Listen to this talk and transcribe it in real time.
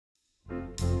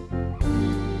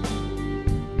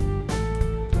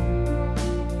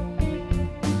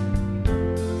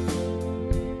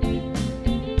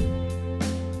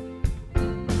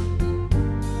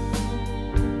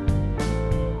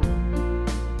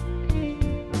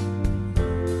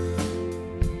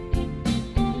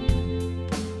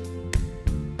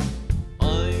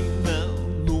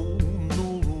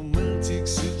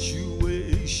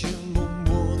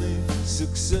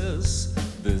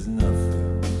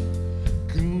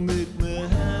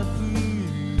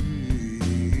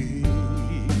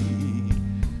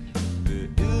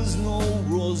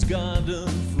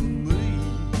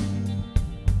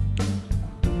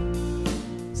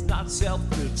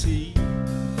reality.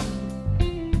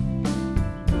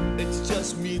 It's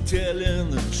just me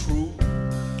telling the truth.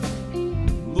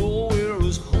 Nowhere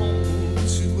is home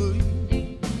to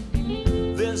me.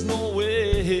 There's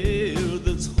nowhere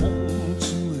that's home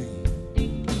to me.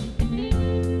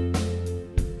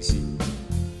 See,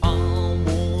 I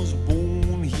was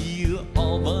born here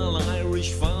of an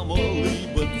Irish family,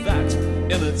 but that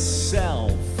in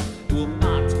itself will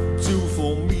not do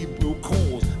for me,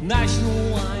 because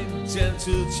national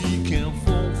identity can't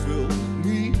fulfill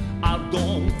me. I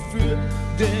don't fit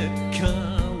that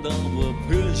kind of a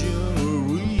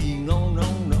visionary. No, no,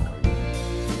 no,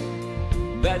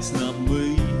 that's not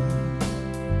me,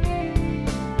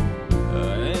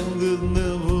 and it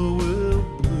never will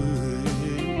be.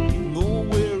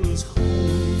 Nowhere is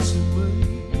home to me.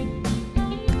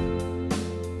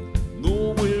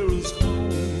 Nowhere is home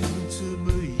to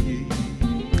me.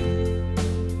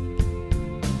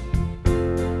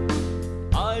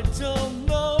 I don't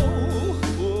know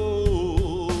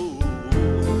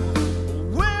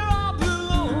where I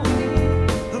belong,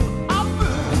 and I've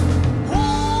been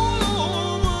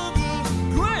all over this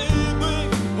great big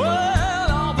world.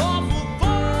 I've often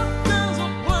thought there's a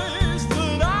place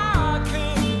that I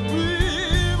can be,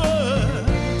 but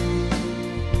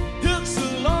it's a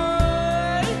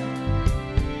lie.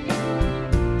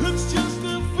 It's just a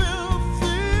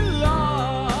filthy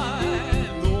lie.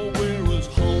 Nowhere is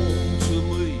home to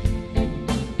me.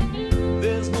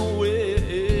 There's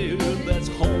nowhere that's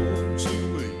home to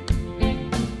me.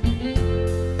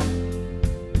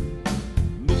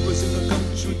 No place in the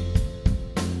country.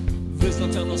 There's no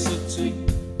town or city.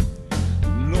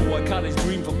 No iconic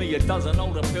dream for me. It doesn't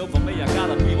know the pill for me. I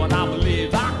gotta be what I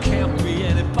believe. I can't be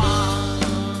anybody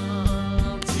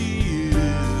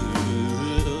else.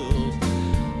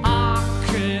 I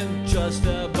can just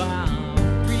about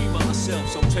be myself.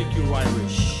 So take your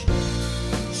Irish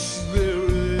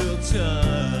stereotype,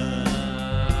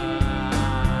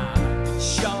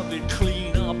 shove it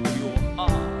clean up your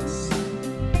ass.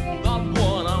 Not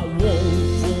what I want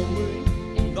for me.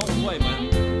 No way, man.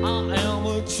 I am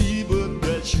a T, but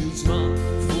that shit's not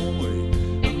for me.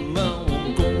 And now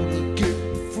I'm gonna get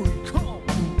free. Come on.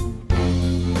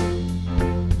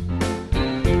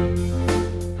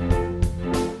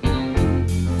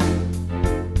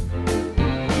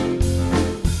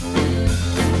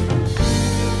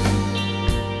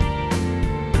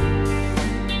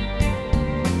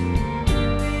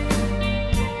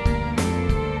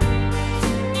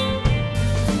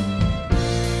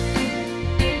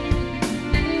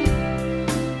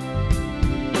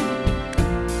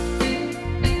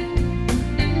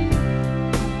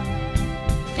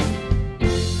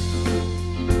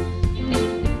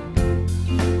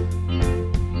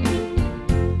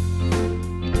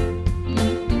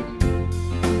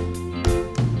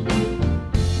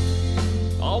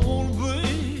 I wanna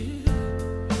be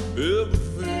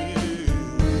everything.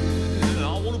 I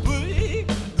wanna be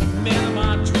the man of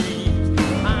my dreams.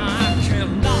 I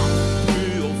cannot be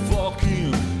a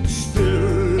fucking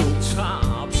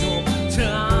stereotype.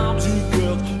 Sometimes you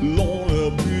get lonely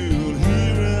being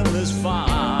here in this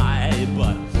fight,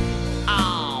 but I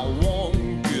won't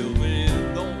give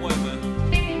in. Don't wait, man.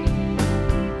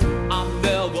 I'm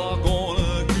never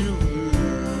gonna give in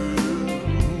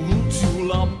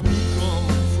until I become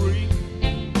free.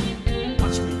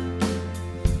 Watch me.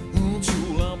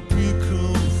 Until I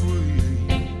become free.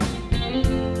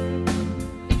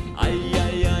 Ay,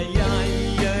 ay, ay, ay,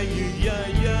 ay, ay,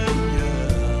 ay, ay.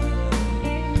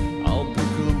 I'll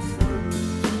become free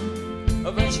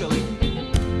eventually.